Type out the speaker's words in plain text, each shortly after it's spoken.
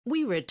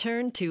We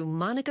return to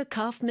Monica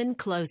Kaufman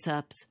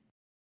close-ups.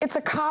 It's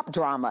a cop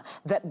drama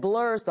that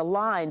blurs the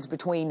lines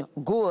between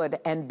good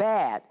and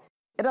bad.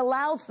 It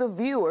allows the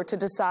viewer to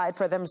decide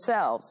for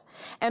themselves.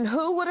 And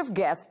who would have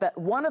guessed that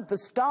one of the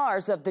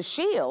stars of The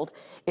Shield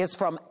is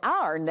from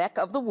our neck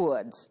of the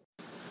woods?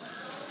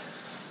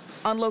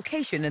 On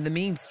location in the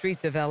mean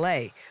streets of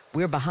L.A.,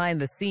 we're behind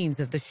the scenes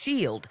of The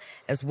Shield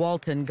as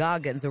Walton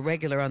Goggins, a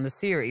regular on the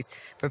series,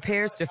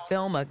 prepares to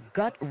film a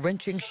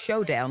gut-wrenching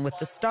showdown with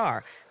the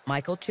star,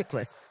 Michael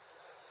Chiklis.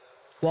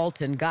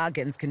 Walton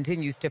Goggins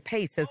continues to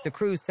pace as the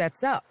crew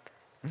sets up.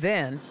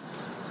 Then...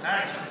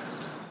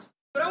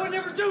 But I would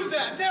never do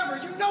that,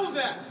 never, you know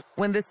that!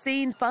 When the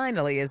scene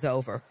finally is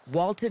over,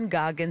 Walton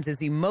Goggins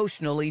is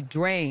emotionally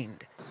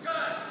drained.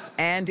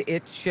 And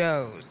it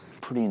shows.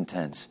 Pretty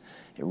intense.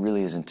 It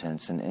really is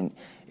intense, and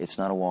it's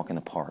not a walk in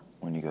the park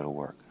when you go to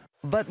work.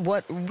 But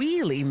what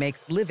really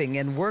makes living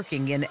and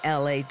working in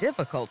L.A.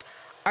 difficult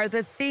are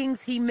the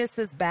things he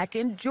misses back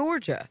in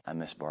Georgia. I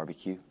miss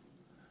barbecue.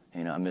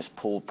 You know, I miss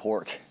pulled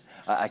pork.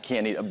 I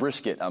can't eat a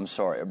brisket. I'm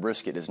sorry, a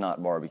brisket is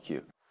not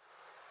barbecue.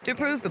 To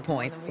prove the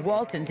point,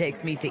 Walton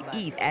takes me to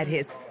eat at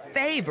his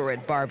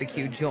favorite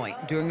barbecue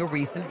joint during a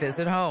recent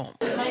visit home.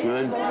 It's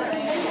good.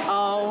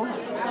 Oh,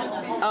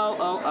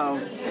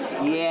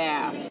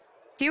 yeah.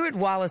 Here at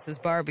Wallace's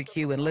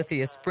Barbecue in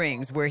Lithia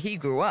Springs, where he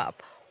grew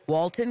up,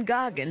 Walton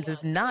Goggins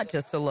is not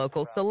just a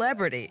local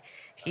celebrity.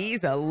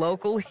 He's a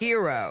local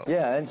hero.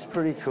 Yeah, it's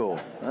pretty cool.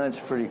 That's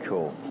pretty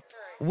cool.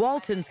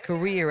 Walton's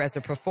career as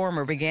a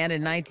performer began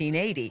in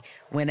 1980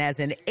 when, as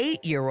an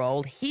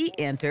 8-year-old, he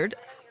entered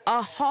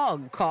a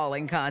hog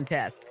calling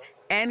contest,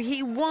 and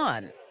he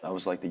won. I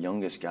was like the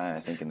youngest guy,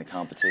 I think, in the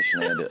competition.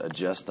 They had to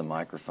adjust the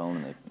microphone,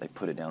 and they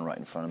put it down right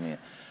in front of me and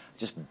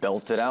just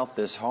belted out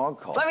this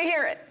hog call. Let me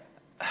hear it.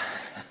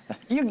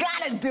 You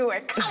gotta do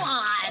it. Come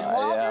on,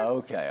 Walton. Yeah,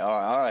 okay.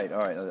 All right.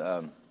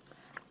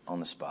 On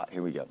the spot.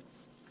 Here we go.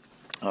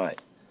 All right.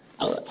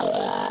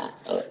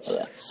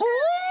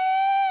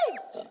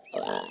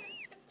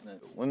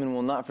 Women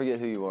will not forget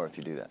who you are if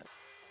you do that.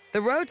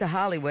 The road to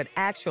Hollywood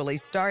actually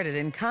started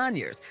in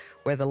Conyers,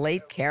 where the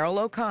late Carol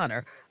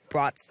O'Connor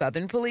brought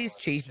Southern Police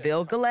Chief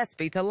Bill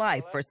Gillespie to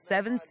life for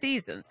 7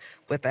 seasons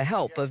with the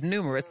help of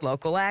numerous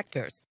local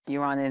actors.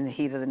 You're on In the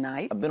Heat of the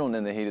Night? I've been on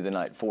In the Heat of the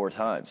Night 4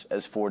 times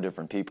as 4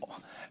 different people.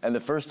 And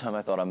the first time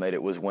I thought I made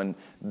it was when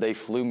they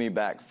flew me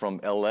back from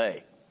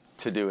L.A.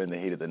 to do In the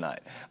Heat of the Night.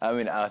 I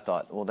mean, I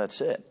thought, well,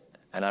 that's it.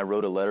 And I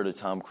wrote a letter to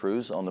Tom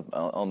Cruise on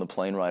the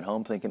plane ride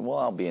home thinking, well,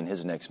 I'll be in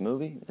his next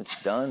movie.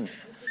 It's done.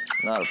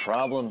 Not a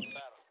problem.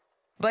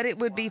 But it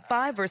would be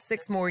 5 or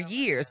 6 more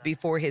years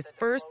before his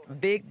first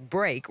big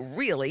break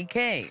really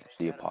came.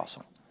 The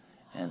Apostle.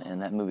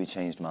 And that movie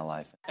changed my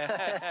life.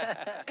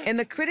 In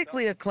the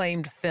critically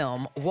acclaimed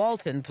film,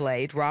 Walton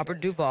played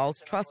Robert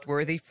Duvall's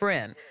trustworthy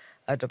friend,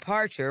 a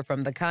departure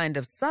from the kind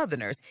of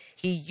Southerners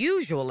he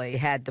usually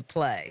had to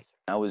play.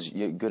 I was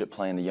good at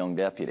playing the young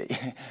deputy,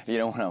 you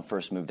know, when I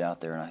first moved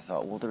out there, and I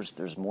thought, well,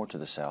 there's more to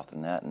the South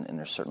than that, and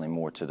there's certainly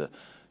more to the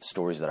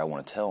stories that I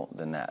want to tell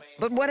than that.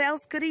 But what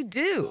else could he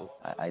do?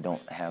 I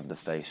don't have the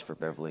face for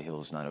Beverly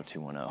Hills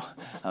 90210.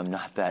 I'm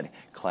not that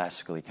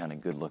classically kind of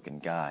good-looking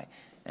guy,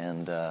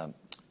 and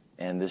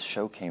this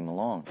show came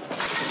along.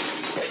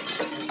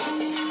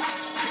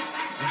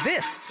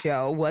 This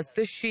show was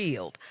The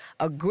Shield,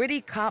 a gritty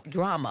cop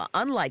drama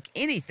unlike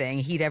anything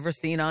he'd ever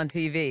seen on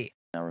TV.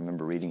 I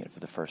remember reading it for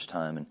the first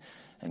time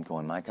and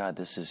going, my God,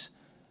 this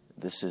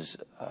is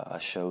a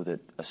show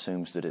that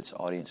assumes that its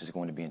audience is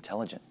going to be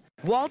intelligent.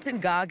 Walton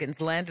Goggins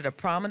landed a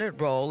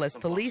prominent role as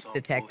police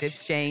detective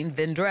Shane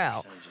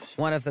Vendrell,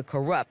 one of the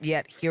corrupt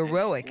yet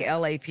heroic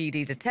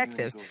LAPD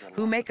detectives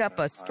who make up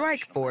a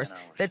strike force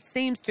that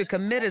seems to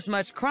commit as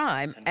much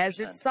crime as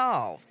it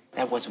solves.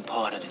 That wasn't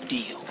part of the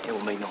deal. Hey,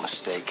 well, make no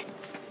mistake.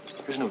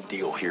 There's no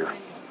deal here.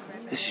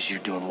 This is you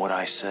doing what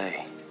I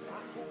say.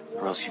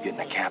 Or else you getting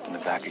a cap in the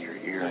back of your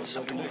ear and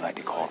something we like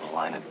to call the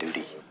line of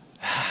duty.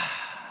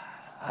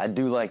 I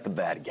do like the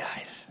bad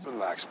guys.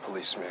 Relax,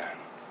 policeman.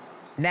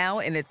 Now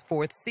in its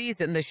 4th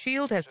season, The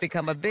Shield has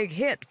become a big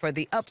hit for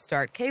the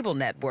upstart cable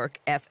network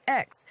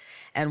FX.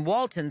 And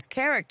Walton's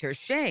character,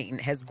 Shane,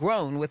 has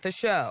grown with the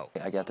show.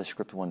 I got the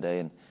script one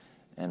day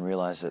and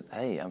realized that,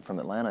 hey, I'm from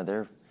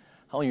Atlanta.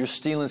 Oh, you're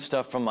stealing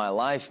stuff from my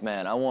life,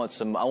 man. I want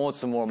some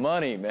more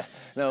money, man.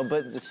 No,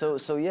 but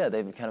so yeah,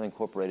 they've kind of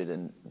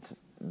incorporated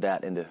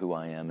that into who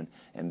I am,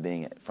 and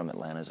being from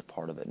Atlanta is a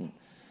part of it, and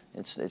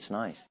it's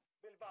nice.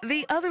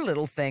 The other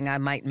little thing I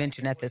might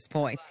mention at this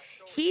point,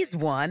 he's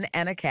won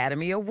an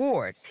Academy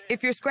Award.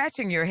 If you're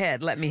scratching your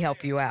head, let me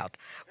help you out.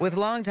 With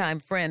longtime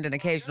friend and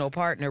occasional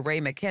partner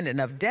Ray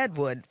McKinnon of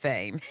Deadwood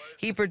fame,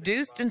 he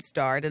produced and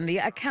starred in The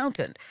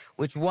Accountant,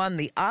 which won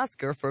the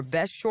Oscar for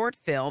Best Short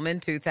Film in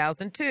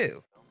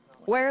 2002.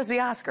 Where's the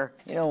Oscar?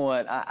 You know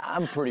what?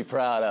 I'm pretty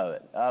proud of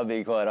it. I'll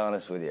be quite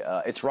honest with you.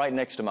 It's right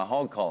next to my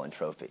hog calling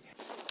trophy.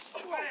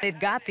 It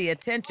got the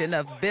attention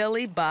of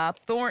Billy Bob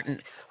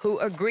Thornton, who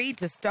agreed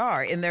to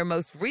star in their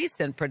most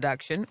recent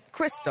production,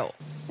 Crystal.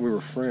 We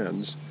were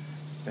friends,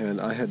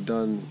 and I had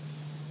done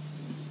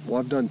Well,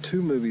 I've done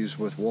 2 movies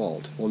with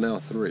Walt. Well, now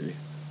 3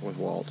 with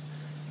Walt.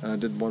 I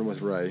did one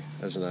with Ray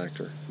as an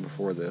actor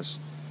before this.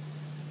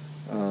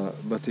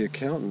 But The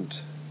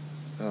Accountant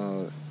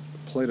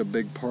played a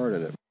big part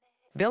in it.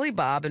 Billy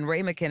Bob and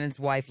Ray McKinnon's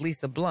wife,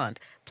 Lisa Blunt,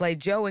 play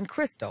Joe and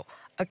Crystal,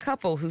 a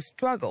couple who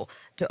struggle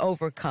to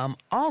overcome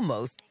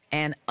almost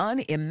an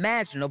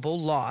unimaginable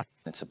loss.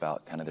 It's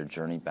about kind of their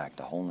journey back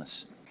to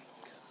wholeness.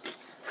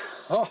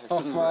 Oh,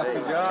 my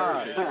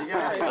God.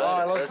 All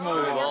right, let's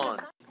move on.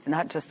 It's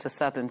not just a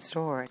Southern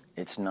story.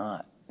 It's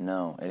not,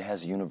 no. It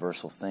has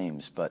universal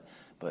themes, but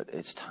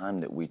it's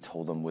time that we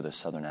told them with a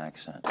Southern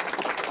accent.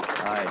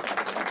 All right.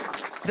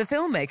 The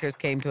filmmakers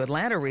came to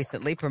Atlanta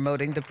recently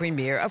promoting the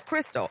premiere of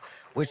Crystal,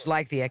 which,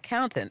 like The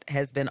Accountant,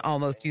 has been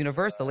almost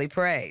universally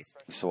praised.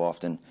 So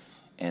often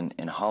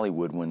in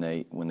Hollywood, when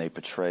they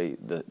portray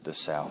the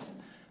South,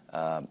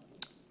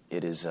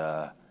 it is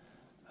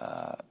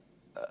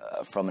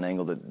from an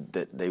angle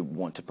that they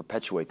want to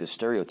perpetuate this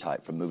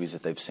stereotype from movies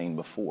that they've seen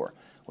before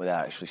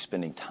without actually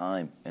spending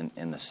time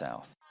in the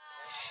South.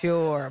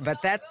 Sure,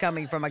 but that's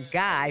coming from a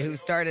guy who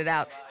started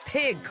out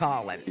pig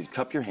calling. You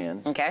cup your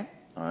hand. Okay.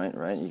 All right,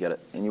 right. You got it,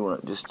 and you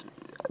want to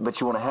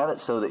but you want to have it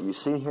so that you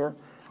see here.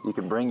 You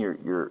can bring your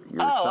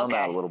thumb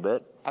out a little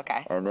bit.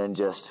 Okay. And then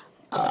just.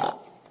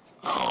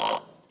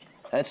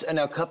 And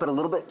now cup it a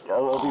little bit.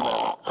 Over your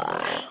mouth.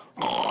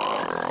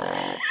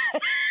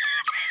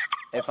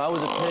 If I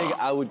was a pig,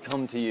 I would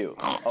come to you.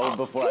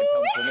 Before I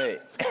come to me.